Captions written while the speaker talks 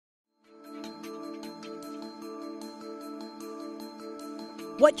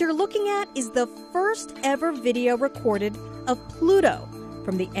What you're looking at is the first ever video recorded of Pluto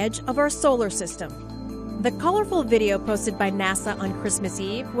from the edge of our solar system. The colorful video posted by NASA on Christmas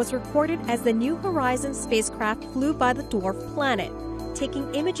Eve was recorded as the New Horizons spacecraft flew by the dwarf planet,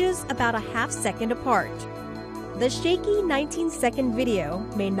 taking images about a half-second apart. The shaky 19-second video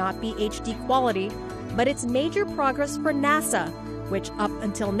may not be HD quality, but it's major progress for NASA, which up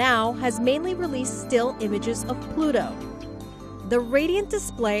until now has mainly released still images of Pluto. The radiant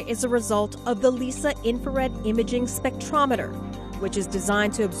display is a result of the LEISA infrared imaging spectrometer, which is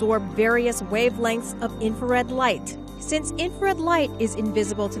designed to absorb various wavelengths of infrared light. Since infrared light is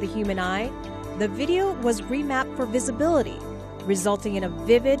invisible to the human eye, the video was remapped for visibility, resulting in a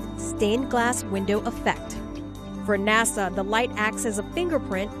vivid stained glass window effect. For NASA, the light acts as a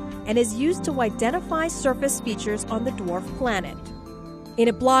fingerprint and is used to identify surface features on the dwarf planet. In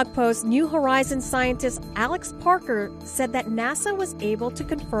a blog post, New Horizons scientist Alex Parker said that NASA was able to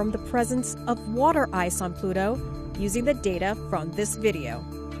confirm the presence of water ice on Pluto using the data from this video.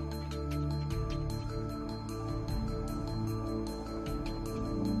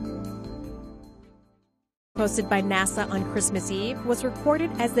 Posted by NASA on Christmas Eve was recorded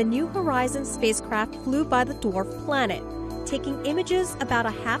as the New Horizons spacecraft flew by the dwarf planet, taking images about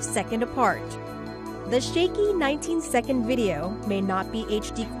a half-second apart. The shaky 19-second video may not be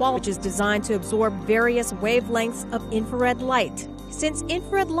HD quality, which is designed to absorb various wavelengths of infrared light. Since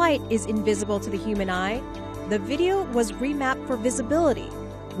infrared light is invisible to the human eye, the video was remapped for visibility,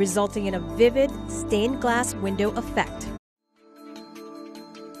 resulting in a vivid stained glass window effect.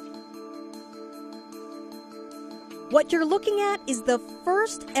 What you're looking at is the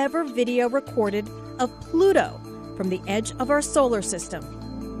first ever video recorded of Pluto from the edge of our solar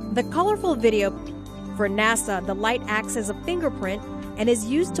system. The colorful video. For NASA, the light acts as a fingerprint and is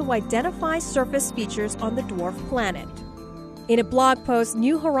used to identify surface features on the dwarf planet. In a blog post,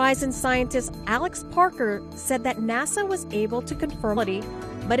 New Horizons scientist Alex Parker said that NASA was able to confirm it,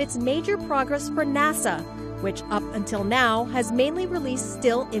 but it's major progress for NASA, which up until now has mainly released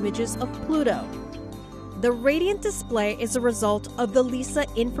still images of Pluto. The radiant display is a result of the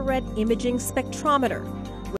LEISA infrared imaging spectrometer,